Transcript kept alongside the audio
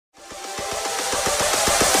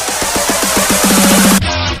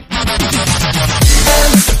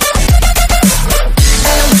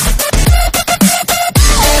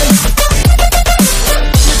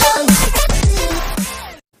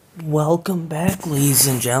Welcome back, ladies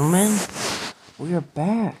and gentlemen. We are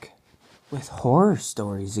back with horror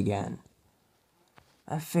stories again.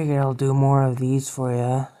 I figured I'll do more of these for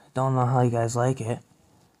you. Don't know how you guys like it.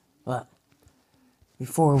 But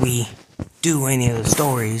before we do any of the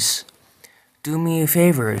stories, do me a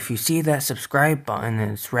favor. If you see that subscribe button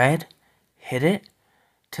and it's red, hit it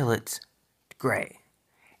till it's gray.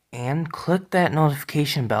 And click that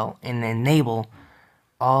notification bell and enable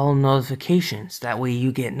all notifications. That way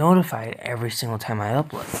you get notified every single time I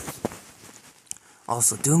upload.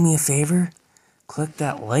 Also, do me a favor, click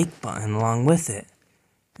that like button along with it.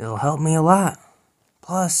 It'll help me a lot.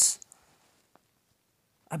 Plus,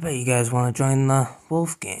 I bet you guys want to join the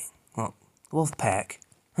wolf gang. Well, wolf pack.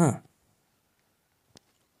 Huh.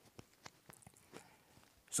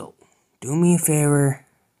 So, do me a favor,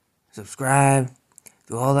 subscribe,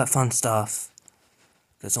 do all that fun stuff.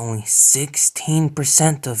 Because only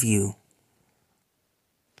 16% of you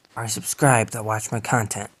are subscribed that watch my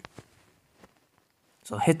content.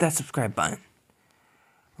 So hit that subscribe button.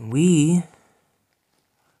 We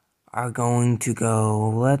are going to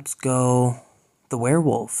go, let's go, the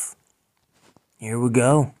werewolf. Here we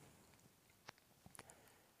go.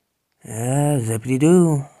 Yeah,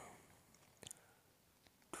 zippity-doo.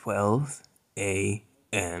 12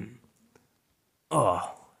 a.m.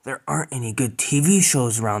 Oh. There aren't any good TV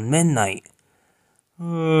shows around midnight.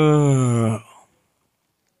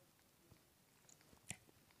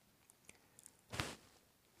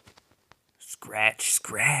 Scratch,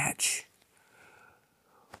 scratch.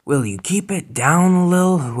 Will you keep it down a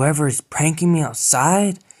little, whoever's pranking me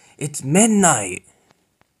outside? It's midnight.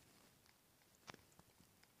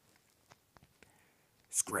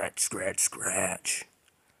 Scratch, scratch, scratch.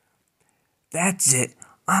 That's it.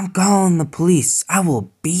 I'm calling the police. I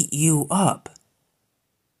will beat you up.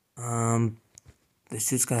 The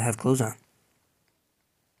suit's gotta have clothes on.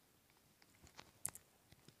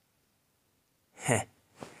 Heh.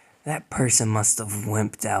 That person must have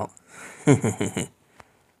wimped out.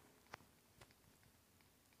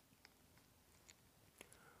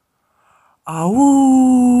 Awoo!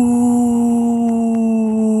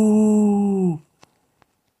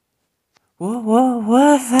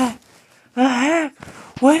 What's that? The heck?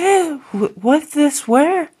 What's this?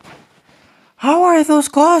 Where? How are those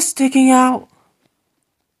claws sticking out?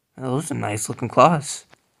 Those are nice looking claws.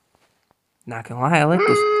 Not gonna lie, I like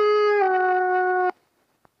those.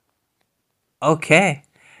 Okay.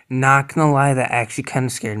 Not gonna lie, that actually kind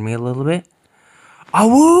of scared me a little bit.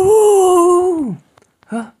 Awoo!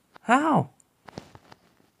 Huh? How?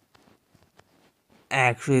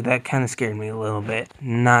 Actually, that kind of scared me a little bit.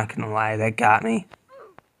 Not gonna lie, that got me.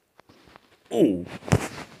 Oh.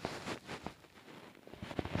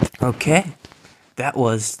 Okay, that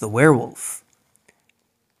was the werewolf.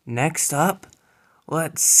 Next up,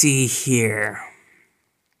 let's see here.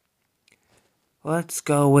 Let's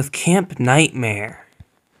go with Camp Nightmare.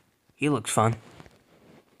 He looks fun.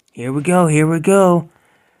 Here we go, here we go.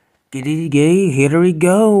 Giddy, giddy, here we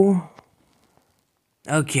go.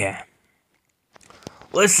 Okay.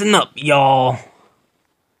 Listen up, y'all.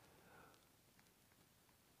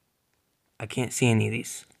 I can't see any of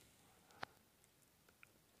these.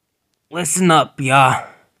 Listen up, y'all.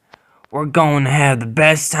 We're going to have the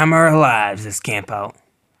best time of our lives this camp out.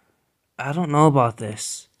 I don't know about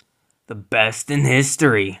this. The best in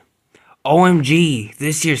history. OMG,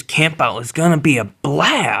 this year's camp out is gonna be a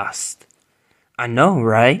blast. I know,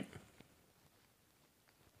 right?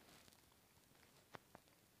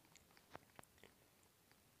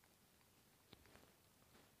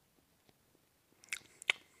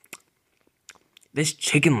 This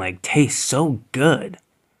chicken leg tastes so good.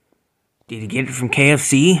 Did you get it from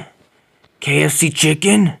KFC? KFC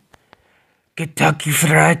chicken? Kentucky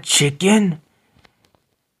Fried Chicken?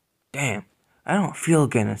 Damn, I don't feel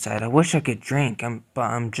good inside. I wish I could drink, but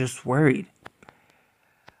I'm just worried.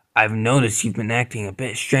 I've noticed you've been acting a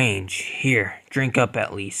bit strange. Here, drink up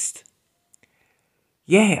at least.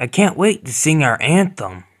 Yay, I can't wait to sing our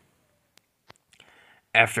anthem.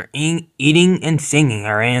 After eating and singing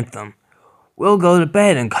our anthem, we'll go to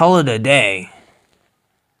bed and call it a day.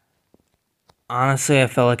 Honestly, I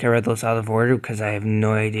felt like I read those out of order because I have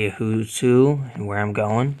no idea who's who and where I'm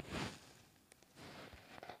going.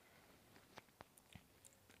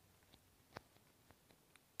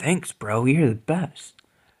 Thanks, bro. You're the best.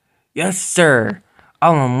 Yes, sir.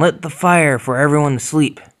 I'll unlit the fire for everyone to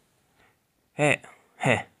sleep. Hey,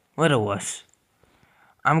 what it was?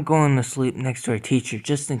 I'm going to sleep next to our teacher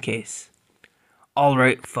just in case.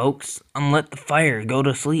 Alright, folks. Unlit the fire. Go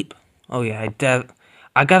to sleep. Oh, yeah,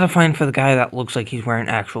 I gotta find for the guy that looks like he's wearing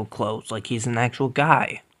actual clothes. Like he's an actual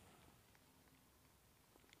guy.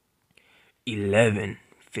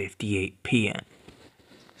 11:58 p.m.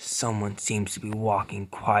 Someone seems to be walking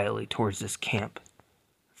quietly towards this camp.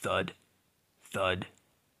 Thud, thud,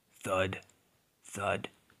 thud, thud,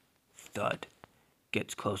 thud.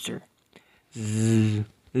 Gets closer. Zzz,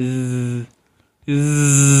 zzz,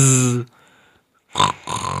 zzz,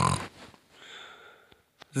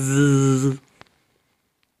 zzz.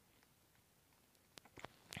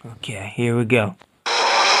 Okay, here we go.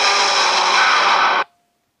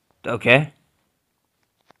 Okay.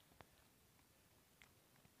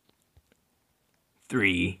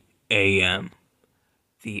 3 a.m.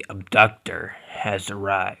 The abductor has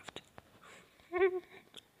arrived.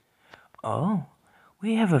 Oh,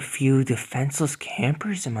 we have a few defenseless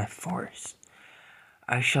campers in my forest.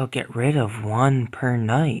 I shall get rid of one per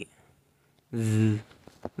night. Zzz,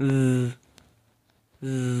 zzz,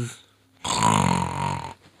 zzz,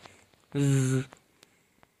 zzz.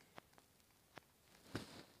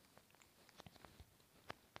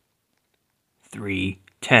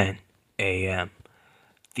 3:10 a.m.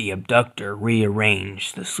 The abductor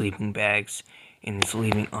rearranged the sleeping bags and is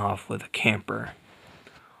leaving off with a camper.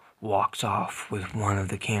 Walks off with one of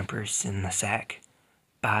the campers in the sack.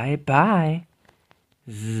 Bye-bye.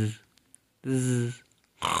 Zzz, zzz,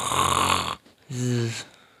 zzz.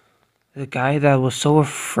 The guy that was so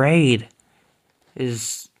afraid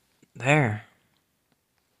is there.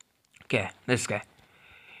 Okay, this guy.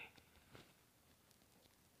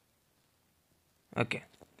 Okay.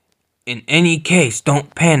 In any case,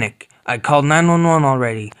 don't panic. I called 911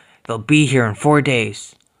 already. They'll be here in 4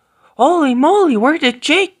 days. Holy moly, where did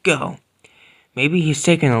Jake go? Maybe he's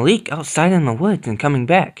taking a leak outside in the woods and coming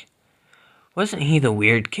back. Wasn't he the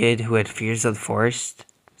weird kid who had fears of the forest?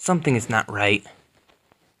 Something is not right.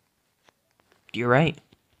 You're right.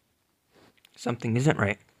 Something isn't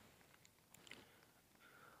right.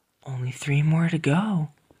 Only 3 more to go.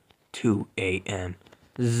 2 a.m.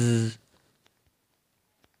 Zzz.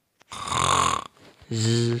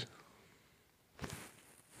 Zzz.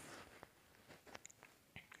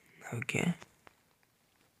 Okay.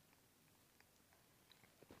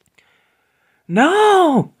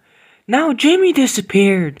 No! Now Jimmy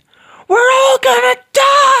disappeared. We're all gonna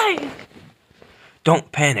die! Don't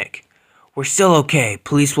panic. We're still okay.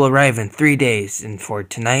 Police will arrive in 3 days, and for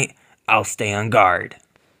tonight, I'll stay on guard.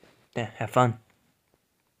 Yeah, have fun.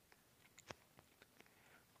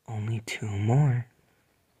 Only 2 more.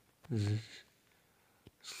 Zzz.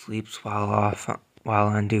 Sleeps while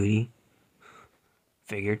on duty.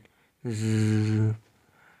 Figured. Zzz.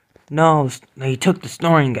 No, he took the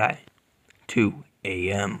snoring guy. 2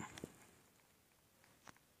 a.m.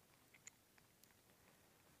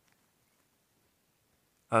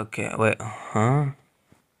 Okay, wait, huh?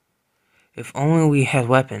 If only we had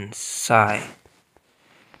weapons. Sigh.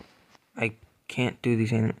 I can't do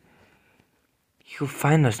these anymore. He'll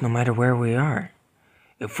find us no matter where we are.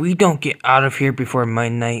 If we don't get out of here before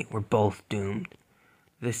midnight, we're both doomed.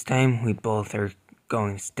 This time, we both are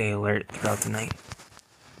going to stay alert throughout the night.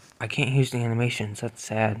 I can't use the animations, that's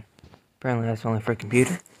sad. Apparently that's only for a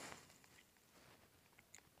computer.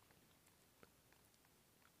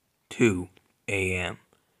 2 a.m.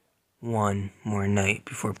 1 more night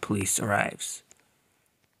before police arrives.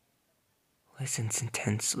 Listens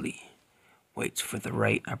intensely. Waits for the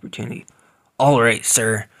right opportunity. Alright,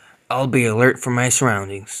 sir. I'll be alert for my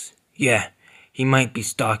surroundings. Yeah, he might be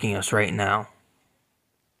stalking us right now.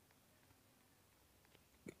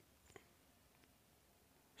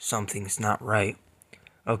 Something's not right.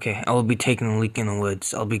 Okay, I will be taking a leak in the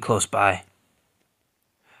woods. I'll be close by.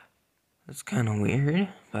 That's kind of weird,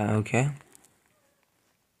 but okay.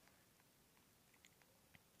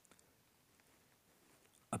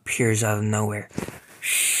 Appears out of nowhere.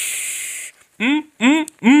 Shh.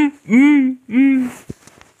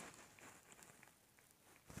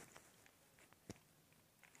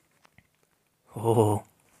 Oh.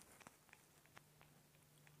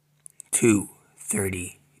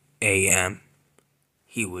 2:30 a.m.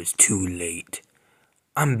 He was too late.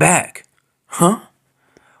 I'm back. Huh?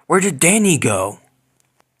 Where did Danny go?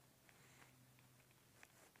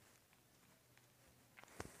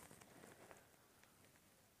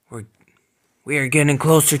 We are getting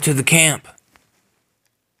closer to the camp.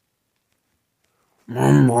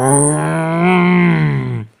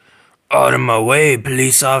 Out of my way,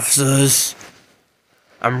 police officers.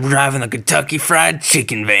 I'm driving a Kentucky Fried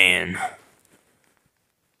Chicken van.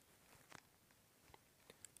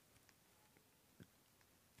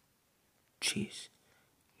 Jeez.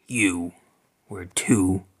 You were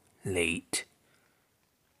too late.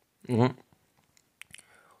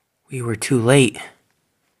 We were too late.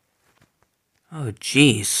 Oh,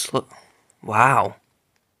 jeez. Wow.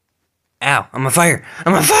 Ow, I'm on fire!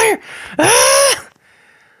 I'm on fire! Ah!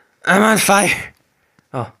 I'm on fire!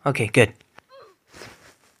 Oh, okay, good.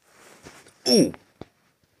 Ooh.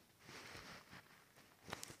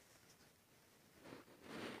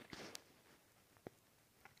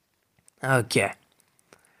 Okay.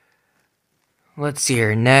 Let's see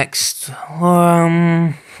here. Next.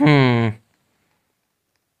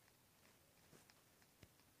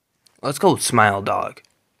 Let's go with Smile Dog.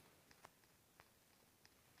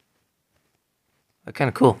 That's kind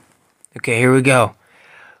of cool. Okay, here we go.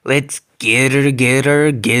 Let's get her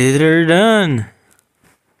done.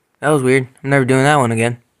 That was weird. I'm never doing that one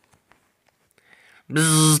again.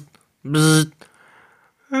 Bzzz, bzzz.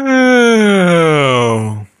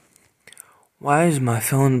 Oh. Why is my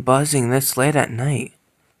phone buzzing this late at night?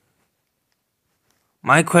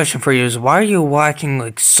 My question for you is, why are you watching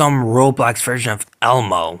like some Roblox version of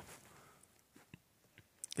Elmo?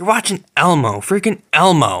 You're watching Elmo, freaking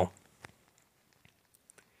Elmo.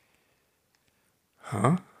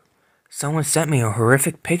 Huh? Someone sent me a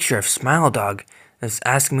horrific picture of Smile Dog that's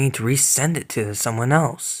asking me to resend it to someone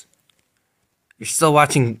else. You're still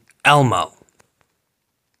watching Elmo.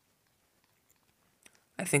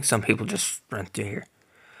 I think some people just run through here.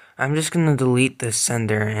 I'm just gonna delete this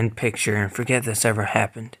sender and picture and forget this ever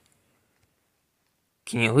happened.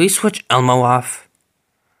 Can you at least switch Elmo off?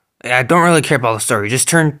 I don't really care about the story. Just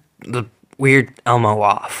turn the weird Elmo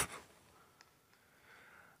off.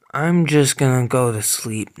 I'm just gonna go to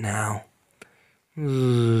sleep now.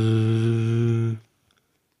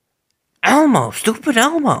 Elmo! Stupid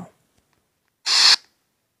Elmo!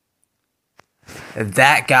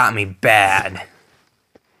 That got me bad.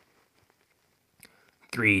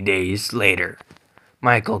 3 days later,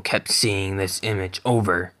 Michael kept seeing this image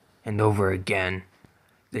over and over again.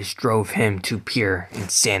 This drove him to pure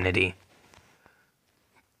insanity.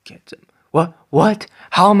 What?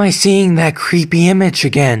 How am I seeing that creepy image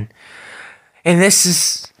again? And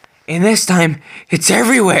this time, it's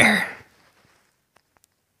everywhere.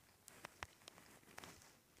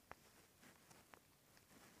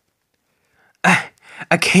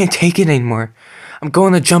 I can't take it anymore. I'm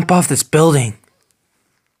going to jump off this building.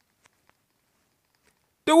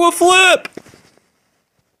 Do a flip!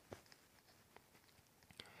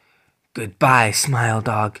 Goodbye, Smile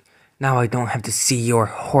Dog. Now I don't have to see your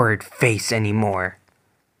horrid face anymore.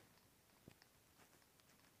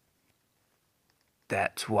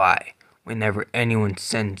 That's why, whenever anyone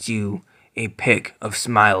sends you a pic of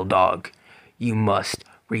Smile Dog, you must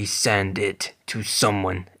resend it to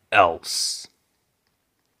someone else.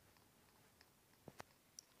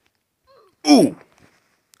 Ooh!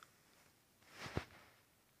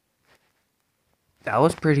 That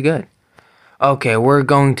was pretty good. Okay, we're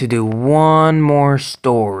going to do one more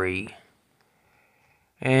story.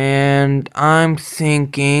 And I'm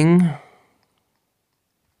thinking,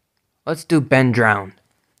 let's do Ben Drowned.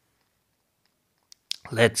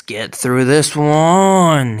 Let's get through this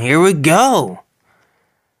one. Here we go.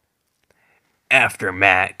 After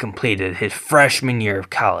Matt completed his freshman year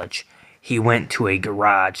of college, he went to a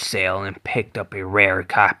garage sale and picked up a rare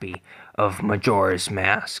copy of Majora's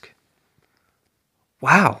Mask.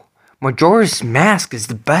 Wow, Majora's Mask is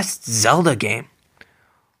the best Zelda game.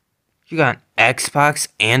 You got an Xbox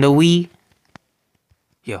and a Wii?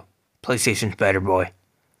 Yo, PlayStation's better, boy.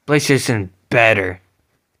 PlayStation better.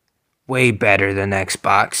 Way better than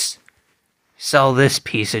Xbox. Sell this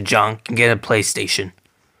piece of junk and get a PlayStation.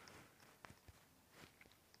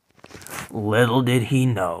 Little did he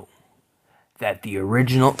know that the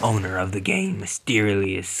original owner of the game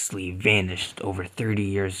mysteriously vanished over 30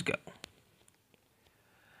 years ago.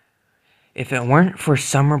 If it weren't for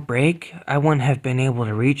summer break, I wouldn't have been able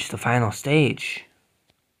to reach the final stage.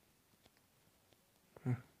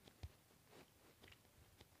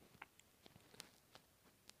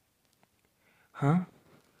 Huh?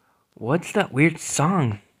 What's that weird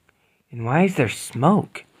song? And why is there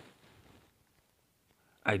smoke?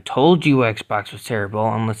 I told you Xbox was terrible,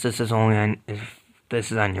 unless this is only on if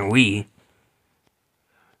this is on your Wii.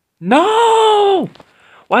 No!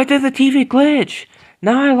 Why did the TV glitch?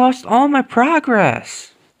 Now I lost all my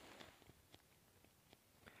progress.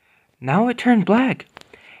 Now it turned black.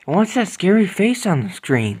 And what's that scary face on the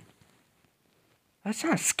screen? That's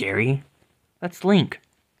not scary. That's Link.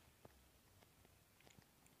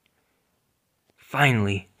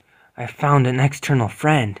 Finally, I found an external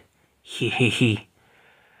friend. Hee.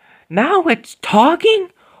 Now it's talking?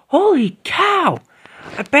 Holy cow!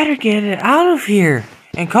 I better get it out of here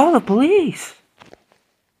and call the police.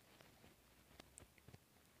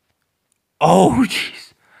 Oh,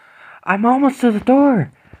 jeez. I'm almost to the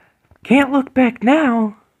door. Can't look back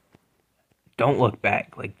now. Don't look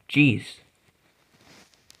back. Like, jeez.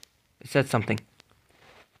 It said something.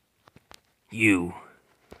 You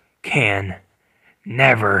can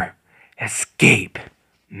never escape,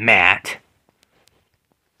 Matt.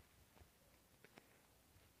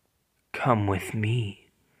 Come with me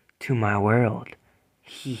to my world.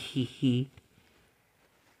 Hee hee hee.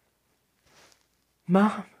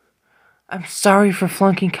 Mom, I'm sorry for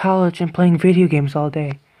flunking college and playing video games all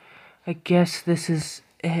day. I guess this is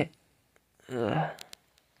it.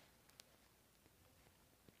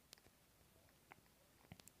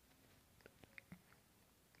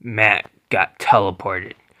 Matt got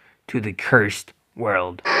teleported to the cursed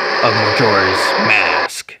world of Majora's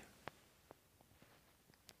Mask.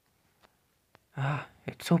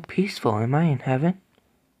 It's so peaceful. Am I in heaven?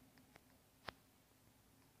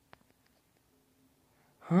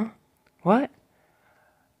 Huh? What?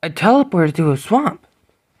 I teleported to a swamp.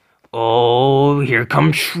 Oh, here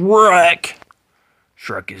comes Shrek.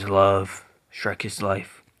 Shrek is love. Shrek is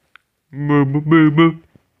life.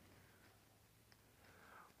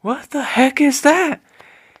 What the heck is that?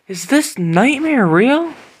 Is this nightmare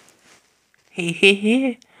real?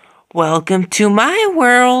 Hehehe. Welcome to my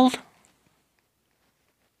world.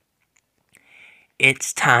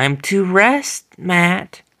 It's time to rest,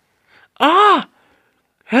 Matt. Ah!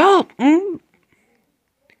 Help!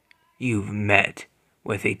 You've met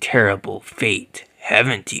with a terrible fate,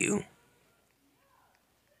 haven't you?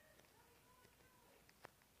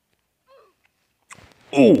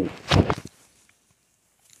 Oh!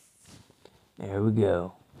 There we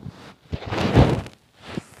go.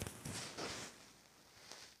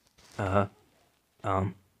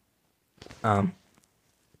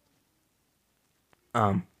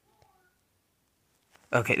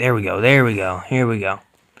 Okay, there we go, here we go.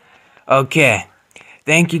 Okay,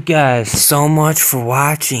 thank you guys so much for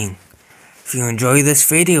watching. If you enjoyed this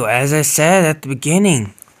video, as I said at the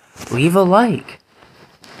beginning, leave a like.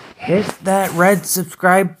 Hit that red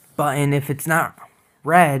subscribe button if it's not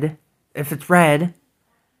red. If it's red,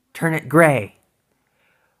 turn it gray.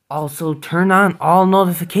 Also, turn on all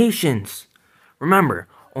notifications. Remember,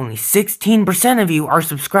 only 16% of you are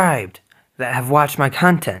subscribed that have watched my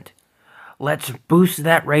content. Let's boost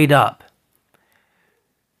that rate up.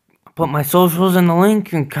 I'll put my socials in the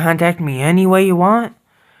link. You can contact me any way you want.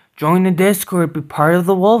 Join the Discord, be part of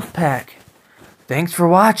the Wolf Pack. Thanks for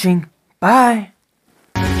watching. Bye.